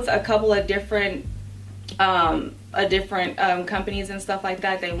I know with a couple of different companies and stuff like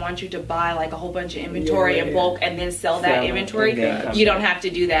that, they want you to buy like a whole bunch of inventory in bulk and then sell that inventory. You don't have to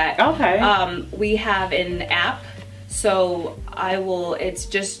do that. We have an app. So it's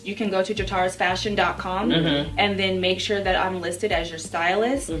just, you can go to Jhatara'sFashion.com and then make sure that I'm listed as your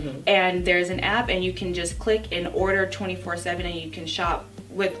stylist. And there's an app and you can just click and order 24/7 and you can shop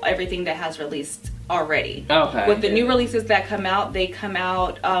with everything that has released already. With the new releases that come out, they come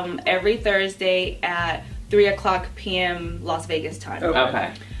out every Thursday at 3:00 p.m. Las Vegas time.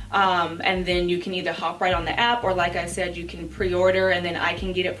 And then you can either hop right on the app, or like I said, you can pre-order and then I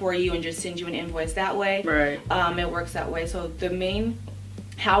can get it for you and just send you an invoice that way. It works that way. So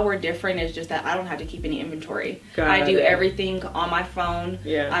how we're different is just that I don't have to keep any inventory. I do everything on my phone.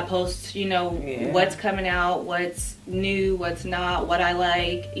 I post, what's coming out, what's new, what's not, what I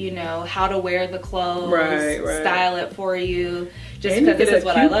like, how to wear the clothes, style it for you. just because this is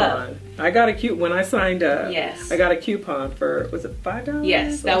what I love. I got a coupon when I signed up. Yes. I got a coupon for, was it $5?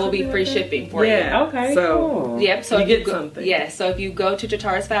 Yes, that will be free shipping for you. Okay, so, cool. Yep, so you if get you go, something. Yes, so if you go to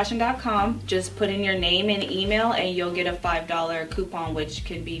jatarasfashion.com, just put in your name and email and you'll get a $5 coupon, which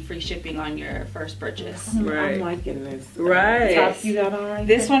could be free shipping on your first purchase. Right. I'm liking this. Right. Top you got on.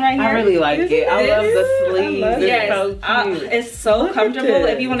 This one right here. I really like it. I love the sleeves. I love it. Yes, It's so cute. it's so Look comfortable. at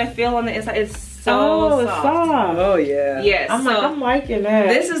If you want to feel on the inside, it's so Oh, it's soft. soft. Oh yeah. Yes, I'm liking that.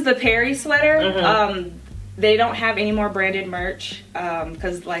 this is the Perry sweater. Mhm. They don't have any more branded merch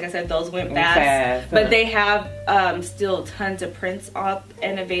because, like I said, those went fast. Fast. But they have still tons of prints up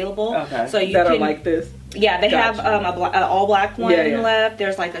and available. Okay. So you That can are like this. Yeah, they have Gotcha. a all black one Yeah, yeah. left.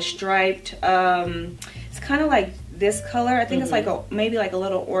 There's like a striped. It's kind of like this color. I think it's like maybe like a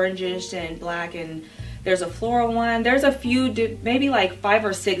little orangish and black, and there's a floral one. There's a few, maybe like 5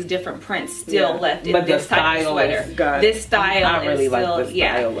 or 6 different prints still left in But the this type of style sweater. is- Got it. This style I really is like still, the style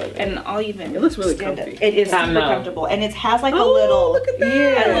yeah. of it. And I'll even. It looks really stand comfy. It is I super know. comfortable, and it has like a Oh, little, look at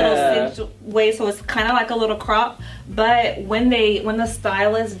that. a little cinch way, so it's kind of like a little crop. But when the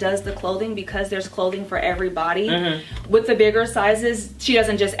stylist does the clothing, because there's clothing for every body, with the bigger sizes, she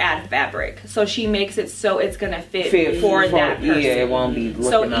doesn't just add fabric. So she makes it so it's gonna fit for that person. Yeah, it won't be looking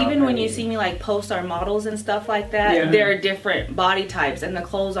So all even when you crazy. see me like post our models and stuff like that, Yeah. there are different body types, and the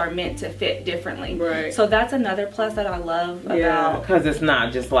clothes are meant to fit differently. Right. So that's another plus that I love Yeah. about. Because it's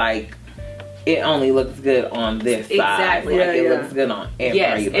not just like it only looks good on this side. Exactly. Like, Yeah, it yeah. looks good on everybody.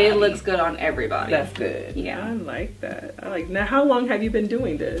 Yes, it looks good on everybody. That's good. Yeah. I like that. I like. Now, how long have you been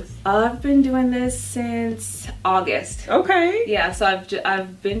doing this? I've been doing this since August. Okay. Yeah, so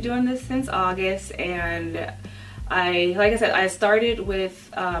I've been doing this since August, and like I said, I started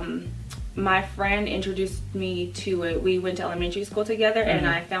with my friend introduced me to it. We went to elementary school together, and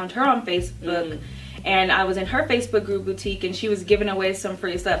I found her on Facebook. And I was in her Facebook group boutique, and she was giving away some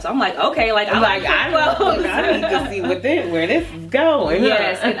free stuff. So I'm like, okay, like I need to see where this is going.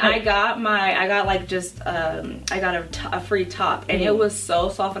 Yes, and I got a free top, and it was so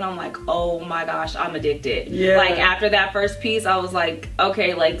soft, and I'm like, oh my gosh, I'm addicted. Yeah. Like after that first piece, I was like,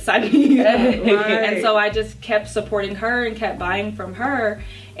 okay, like sign me up. Right. And so I just kept supporting her and kept buying from her.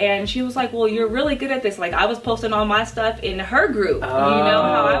 And she was like, well, you're really good at this. Like, I was posting all my stuff in her group. You know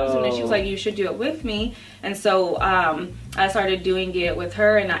how I was doing it. She was like, you should do it with me. And so I started doing it with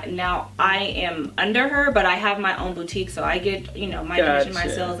her. And now I am under her, but I have my own boutique. So I get, my commission, my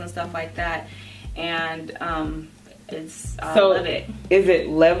sales and stuff like that. And I love it. Is it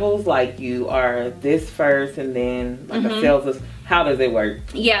levels, like you are this first and then like a sales? How does it work?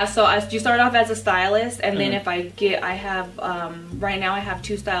 Yeah, so you start off as a stylist, and then if I have right now I have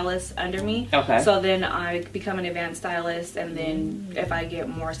 2 stylists under me. Okay. So then I become an advanced stylist, and then if I get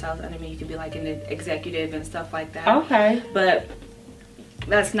more stylists under me, you could be like an executive and stuff like that. Okay. But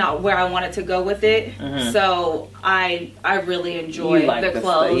that's not where I wanted to go with it. So I really enjoy the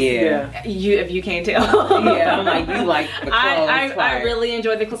clothes. If you can't tell. Yeah, I'm like, you like the clothes. I really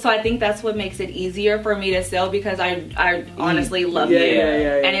enjoy the clothes. So I think that's what makes it easier for me to sell, because I honestly love it.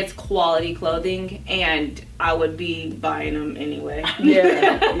 Yeah. And it's quality clothing, and I would be buying them anyway.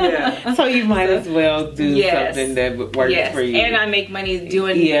 Yeah. So you might as well do something that works for you. And I make money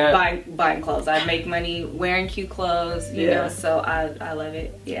doing buying clothes. I make money wearing cute clothes, you know, so I love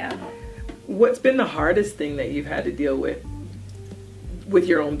it. Yeah. What's been the hardest thing that you've had to deal with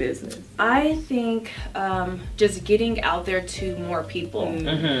your own business? I think just getting out there to more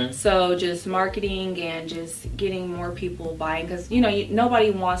people. So just marketing and just getting more people buying, because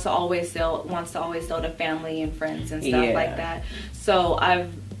nobody wants to always sell to family and friends and stuff like that. So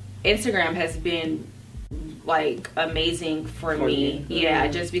Instagram has been like amazing for me. Yeah,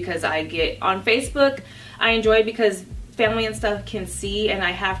 just because I get on Facebook, I enjoy it because family and stuff can see, and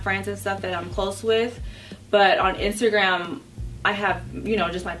I have friends and stuff that I'm close with. But on Instagram, I have,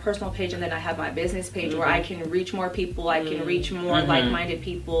 just my personal page, and then I have my business page where I can reach more people. I can reach more like-minded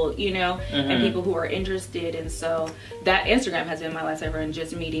people, and people who are interested. And so that Instagram has been my lifesaver, and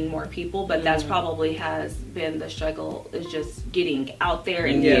just meeting more people. But that's probably has been the struggle, is just getting out there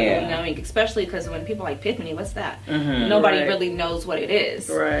and people knowing, especially because when people are like, Epiphany, what's that? Nobody really knows what it is.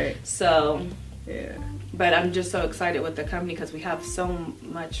 Right. So, yeah. But I'm just so excited with the company because we have so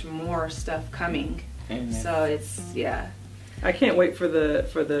much more stuff coming. So it's, I can't wait for the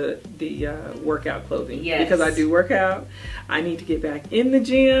workout clothing. Yes. Because I do work out. I need to get back in the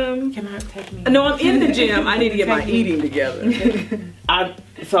gym. Can I take me? No, I'm in the gym. I need to get my eating together.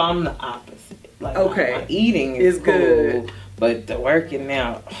 So I'm the opposite. Like, okay. My eating is cool, good, but the working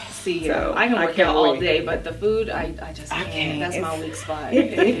out. See, so I can work out all day, but the food, I just can't. That's my weak spot.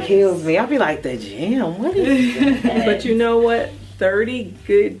 It kills me. I'll be like, the gym? What is that? But you know what? 30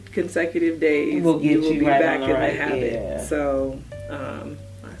 good consecutive days, will get you will be right back in the right, habit. yeah. So,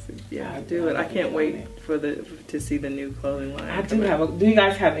 I said, yeah, do it. I can't wait to see the new clothing line. I do have. Do you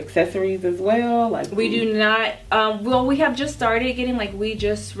guys have accessories as well? Like we do not. Well, we have just started getting we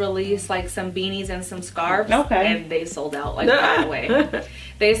just released some beanies and some scarves. Okay. And they sold out right away.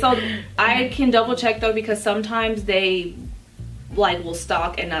 They sold. I can double check though because sometimes they will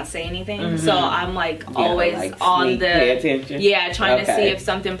stock and not say anything. So I'm always on pay attention. Trying to see if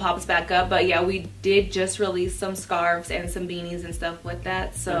something pops back up. But yeah, we did just release some scarves and some beanies and stuff with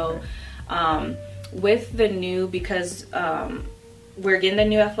that. So with the new, because we're getting the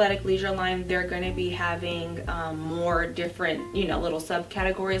new athletic leisure line, they're going to be having more different little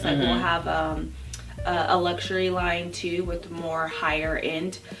subcategories. We'll have a luxury line too with more higher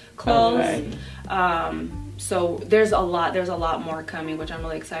end clothes. So there's a lot more coming, which I'm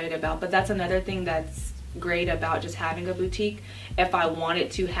really excited about. But that's another thing that's great about just having a boutique. If I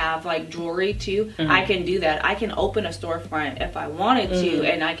wanted to have jewelry too, I can do that. I can open a storefront if I wanted to,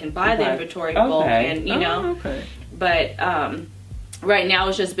 and I can buy the inventory bulk, and But right now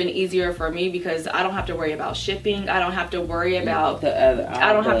it's just been easier for me because I don't have to worry about shipping. I don't have to worry about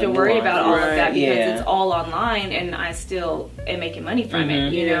I don't have to worry about all of that because it's all online, and I still am making money from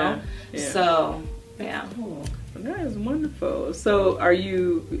it. You know, so. Yeah. Cool. That is wonderful. So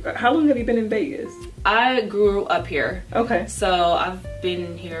how long have you been in Vegas? I grew up here. Okay. So I've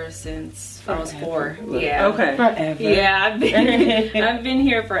been here since I was 4. Yeah. Okay. Forever. Yeah, I've been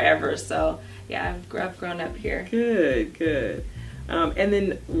here forever. So yeah, I've grown up here. Good. And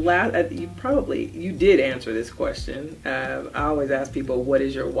then you did answer this question. I always ask people, what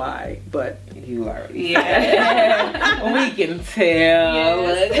is your why? But you already we can tell.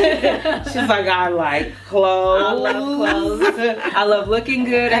 Yes. She's like, I like clothes. I love clothes. I love looking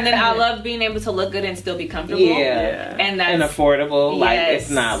good. And then I love being able to look good and still be comfortable. Yeah. And affordable. Yes,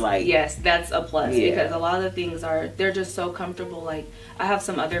 it's not Yes, that's a plus because a lot of the things they're just so comfortable. I have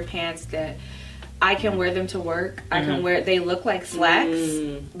some other pants that I can wear them to work. I can they look like slacks,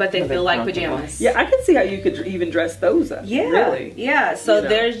 but they feel like pajamas. Yeah, I can see how you could even dress those up. Yeah. Really. Yeah. So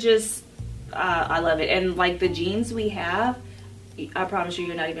there's just, I love it. And the jeans we have, I promise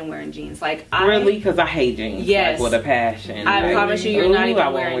you're not even wearing jeans. Really? Because I hate jeans. Yes. With a passion. I promise you're not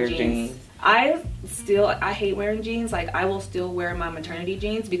even wearing wearing jeans. I hate wearing jeans. I will still wear my maternity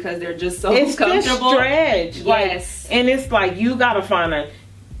jeans because they're just so comfortable. Just stretch. Yes. And it's you gotta find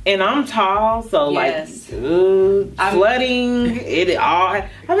and I'm tall, so flooding it all. I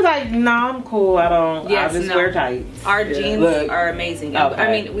was like, no, I'm cool. I just wear tights. Our jeans are amazing. Okay. I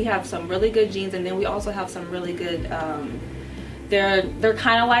mean, we have some really good jeans, and then we also have some really good. They're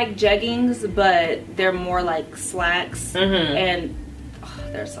kind of like jeggings, but they're more like slacks, and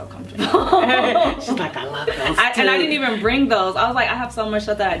they're so comfortable. She's like, I love those too. And I didn't even bring those. I was like, I have so much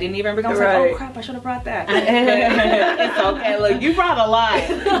stuff that I didn't even bring. I was like, oh crap, I should have brought that. It's okay. Look, you brought a lot.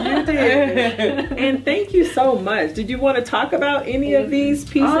 You did. And thank you so much. Did you want to talk about any of these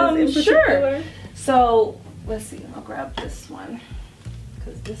pieces in particular? Sure. So let's see. I'll grab this one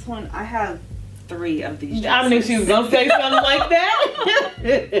because this one I have 3 of these dresses. I knew she was gonna say something like that.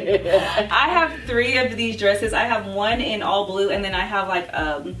 I have 3 of these dresses. I have one in all blue, and then I have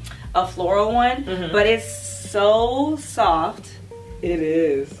a floral one. But it's so soft. It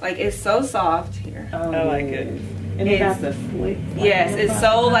is. It's so soft. Here, I like it. And it got the slits. Yes, it's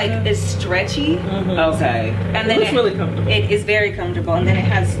so it's stretchy. Okay. And then it's really comfortable. It is very comfortable, and then it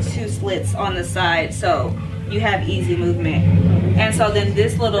has 2 slits on the side, so you have easy movement. And so then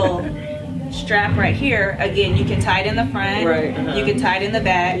this little strap right here, again, you can tie it in the front, you can tie it in the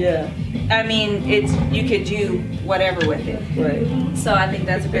back. I mean, you could do whatever with it. So I think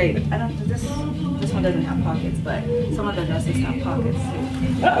that's great. I don't this one doesn't have pockets, but some of the dresses have pockets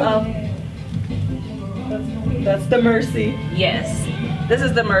too. That's the Mercy. Yes, this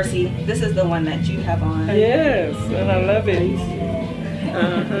is the Mercy. This is the one that you have on. Yes, and I love it.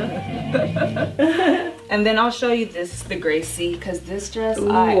 And then I'll show you the Gracie, because this dress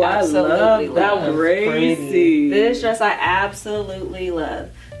I absolutely love. That Gracie. This dress I absolutely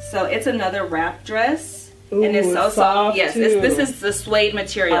love. So it's another wrap dress. Ooh, and it's so soft. Yes, this is the suede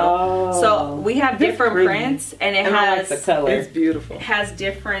material. Oh, so we have different prints, and it has I like the color. It's beautiful. It has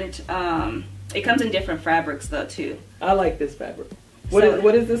different. It comes in different fabrics though too. I like this fabric.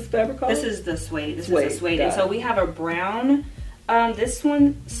 What is this fabric called? This is the suede. This is the suede. And so we have a brown. This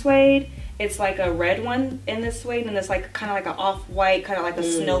one suede. It's like a red one in this suede, and it's like kind of like an off-white, kind of like a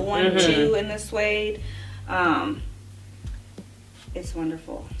snow one too in this suede. It's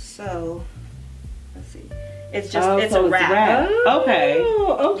wonderful. So let's see. It's just it's a wrap. Okay.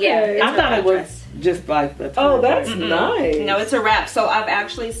 Yeah, I thought it was just like the oh, that's nice. No, it's a wrap. So I've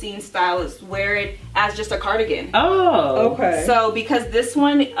actually seen stylists wear it as just a cardigan. Oh, okay. So because this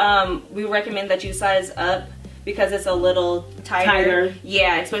one, we recommend that you size up because it's a little tighter.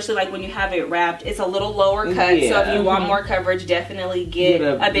 Yeah, especially like when you have it wrapped, it's a little lower cut. Yeah. So if you want more coverage, definitely get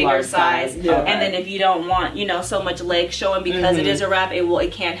a bigger size. Yeah. And then if you don't want, you know, so much leg showing because it is a wrap,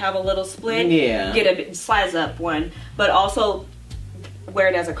 it can't have a little split. Yeah. Get a size up one, but also wear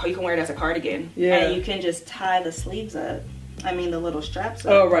it as you can wear it as a cardigan. Yeah. And you can just tie the sleeves up. I mean the little straps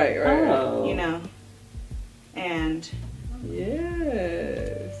up. Oh, right. You know. And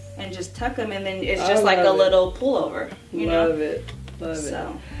yes. And just tuck them, and then it's just like a little pullover. You know? Love it.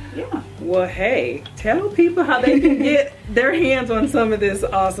 So, yeah. Well, hey, tell people how they can get their hands on some of this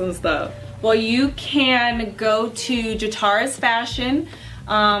awesome stuff. Well, you can go to Jhatara's Fashion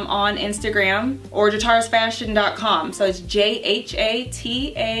on Instagram or jatarasfashion.com. So it's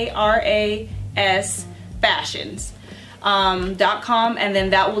JHATARAS fashions.com, and then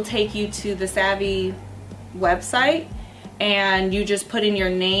that will take you to the Savvy website. And you just put in your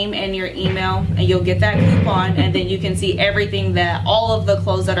name and your email and you'll get that coupon, and then you can see everything all of the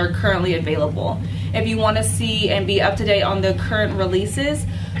clothes that are currently available. If you want to see and be up to date on the current releases,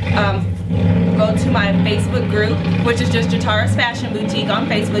 go to my Facebook group, which is just Jhatara's Fashion Boutique on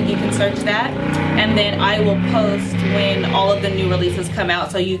Facebook. You can search that, and then I will post when all of the new releases come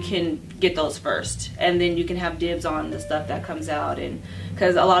out so you can get those first, and then you can have dibs on the stuff that comes out. And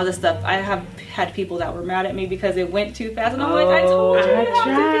because a lot of the stuff, I have had people that were mad at me because it went too fast, and I'm like, I told you, you have to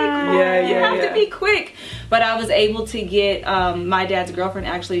be quick. You have to be quick. But I was able to get my dad's girlfriend,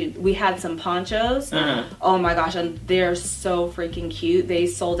 actually, we had some ponchos. Oh my gosh, and they're so freaking cute. They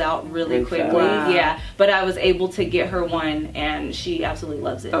sold out really quickly. Wow. Yeah, but I was able to get her one, and she absolutely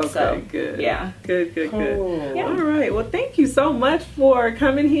loves it. Okay, so, good. Yeah. Good. Yeah. All right. Well, thank you so much for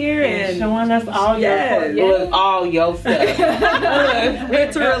coming here and showing us all your stuff.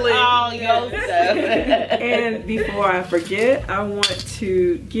 Literally. All your stuff. And before I forget, I want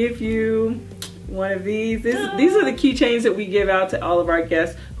to give you one of these. These are the keychains that we give out to all of our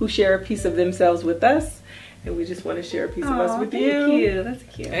guests who share a piece of themselves with us. And we just want to share a piece of us with you. Thank you. That's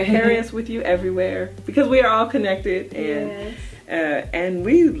cute. And carry us with you everywhere because we are all connected, and and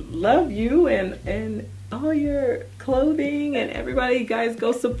we love you and all your clothing and everybody. Guys,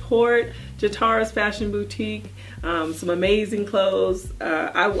 go support Jhatara's Fashion Boutique. Some amazing clothes.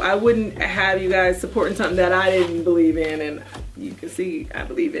 I wouldn't have you guys supporting something that I didn't believe in, and you can see I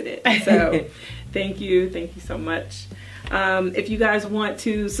believe in it. So thank you so much. If you guys want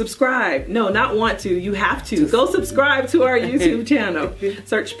to subscribe, no, not want to, you have to go subscribe to our YouTube channel.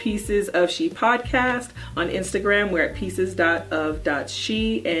 Search Pieces of She Podcast on Instagram. We're at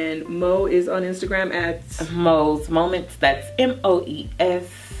pieces.of.she, and Mo is on Instagram at Mo's Moments. That's MOES.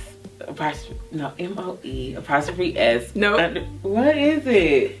 M-O-E apostrophe S. No. What is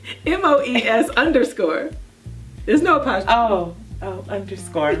it? MOES underscore. There's no apostrophe. Oh,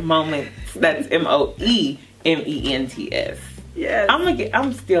 underscore moments. That's MOEMENTS. Yes.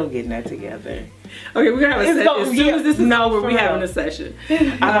 I'm still getting that together. Okay, we're gonna have a session. As soon as this is over, we're having a session. I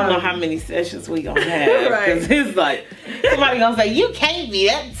don't know how many sessions we gonna have. Right. Because it's like, somebody gonna say, you can't be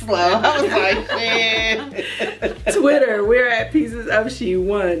that slow. I was like, man. Twitter, we're at Pieces of She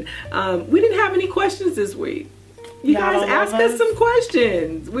 1. We didn't have any questions this week. You guys ask us some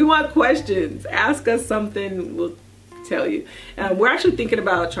questions. We want questions. Ask us something. We'll tell you. We're actually thinking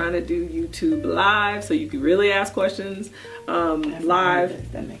about trying to do YouTube live so you can really ask questions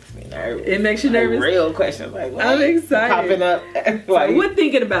live. That makes me nervous. It makes you nervous? Like real questions. Like, what? I'm excited. Popping up. So we're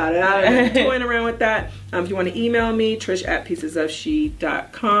thinking about it. I'm toying around with that. If you want to email me,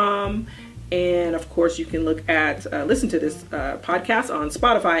 trish@piecesofshe.com. And of course, you can look at, listen to this podcast on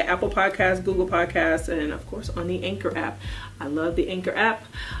Spotify, Apple Podcasts, Google Podcasts, and of course on the Anchor app. I love the Anchor app.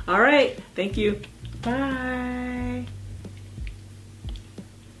 All right. Thank you. Bye.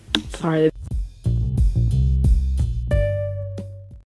 Sorry.